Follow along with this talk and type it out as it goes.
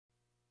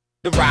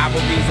The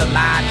rivalry's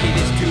alive, kid,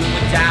 it's do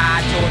or die.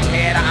 Jordan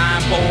had an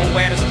iron bowl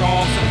where the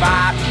strong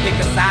survive. Pick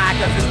a side,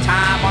 cause it's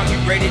time. Are you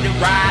ready to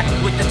ride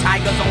with the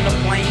Tigers on the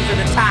plains of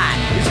the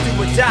tide? It's do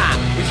or die,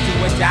 it's do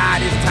or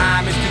die. This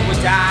time it's do or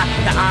die.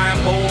 The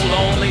iron bowl,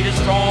 only the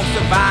strong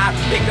survive.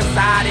 Pick a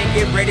side and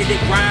get ready to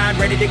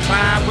grind, ready to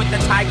climb with the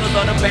Tigers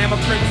of the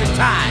Alabama Crimson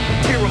Tide.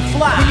 Hear 'em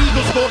fly. When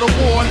Eagles go to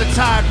war and the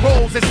tide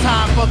rolls, it's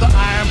time for the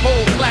iron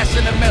bowl. Flash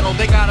in the metal,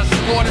 they got a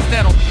score to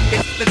settle.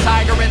 It's the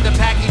Tiger and the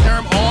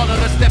pachyderm, all of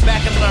us step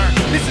back and learn.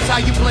 This is how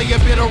you play a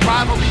bit of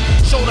rivalry.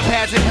 Shoulder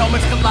pads and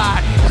helmets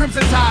collide.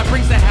 Crimson Tide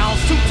brings the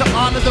houndstooth to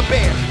honor the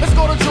bear. Let's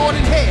go to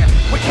Jordan Hare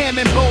with Cam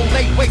and Bo,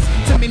 late waist.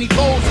 Too many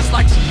foes, it's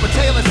like Chief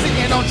Taylor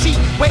sitting on cheat,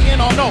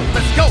 waiting on no.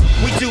 Let's go.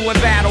 We doing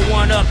battle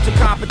one up to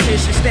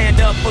competition.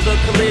 Stand up for the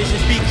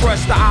collisions, be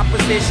crushed the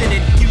opposition,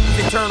 and use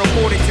eternal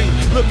fortitude.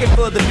 Looking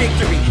for the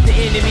victory. The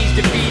enemy's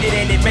defeated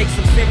and it makes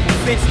some simple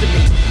sense to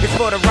me. It's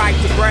for the right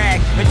to brag.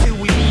 Until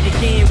we meet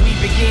again, we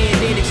begin.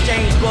 Then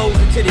exchange blows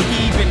into the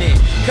evening.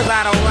 Cause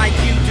I don't like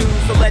you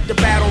dudes, so let the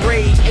battle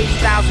rage.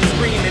 80,000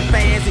 screaming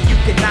fans and you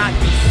cannot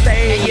be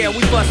saved. And yeah,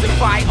 we bust and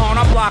fight on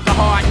our block of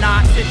hard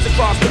knocks. Sits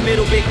across the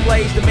middle, big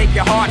plays to make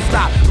your heart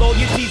stop.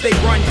 Loyalties, they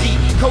run deep.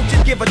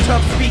 Coaches give a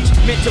tough speech,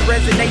 meant to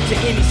resonate to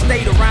any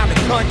state around the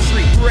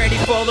country. Ready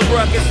for the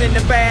ruckus and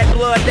the bad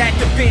blood that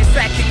defends.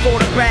 Sack your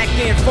quarterback,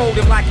 then fold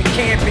him like a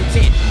camping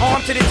tent.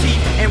 Armed to the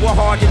teeth, and we're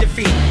hard to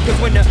defeat. Cause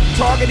when the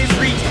target is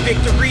reached,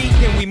 victory,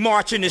 then we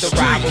march in the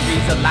streets. The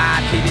rivalry's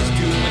alive, kid, it's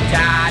do or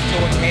die.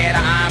 Jordan had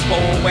an iron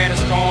bowl where the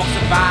strong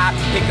survive.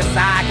 Pick a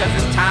side, cause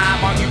it's time.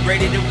 Are you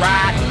ready to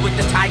ride with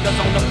the Tigers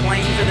on the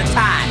plains of the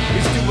tide?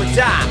 It's do or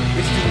die,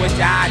 it's do or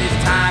die. This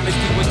time it's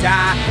do or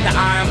die. The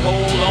iron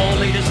bowl,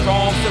 only the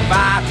strong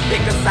survive.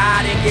 Pick a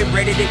side and get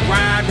ready to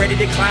grind, ready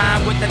to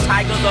climb with the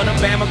Tigers of the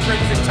Alabama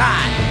Crimson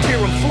Tide. Hear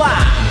 'em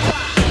fly.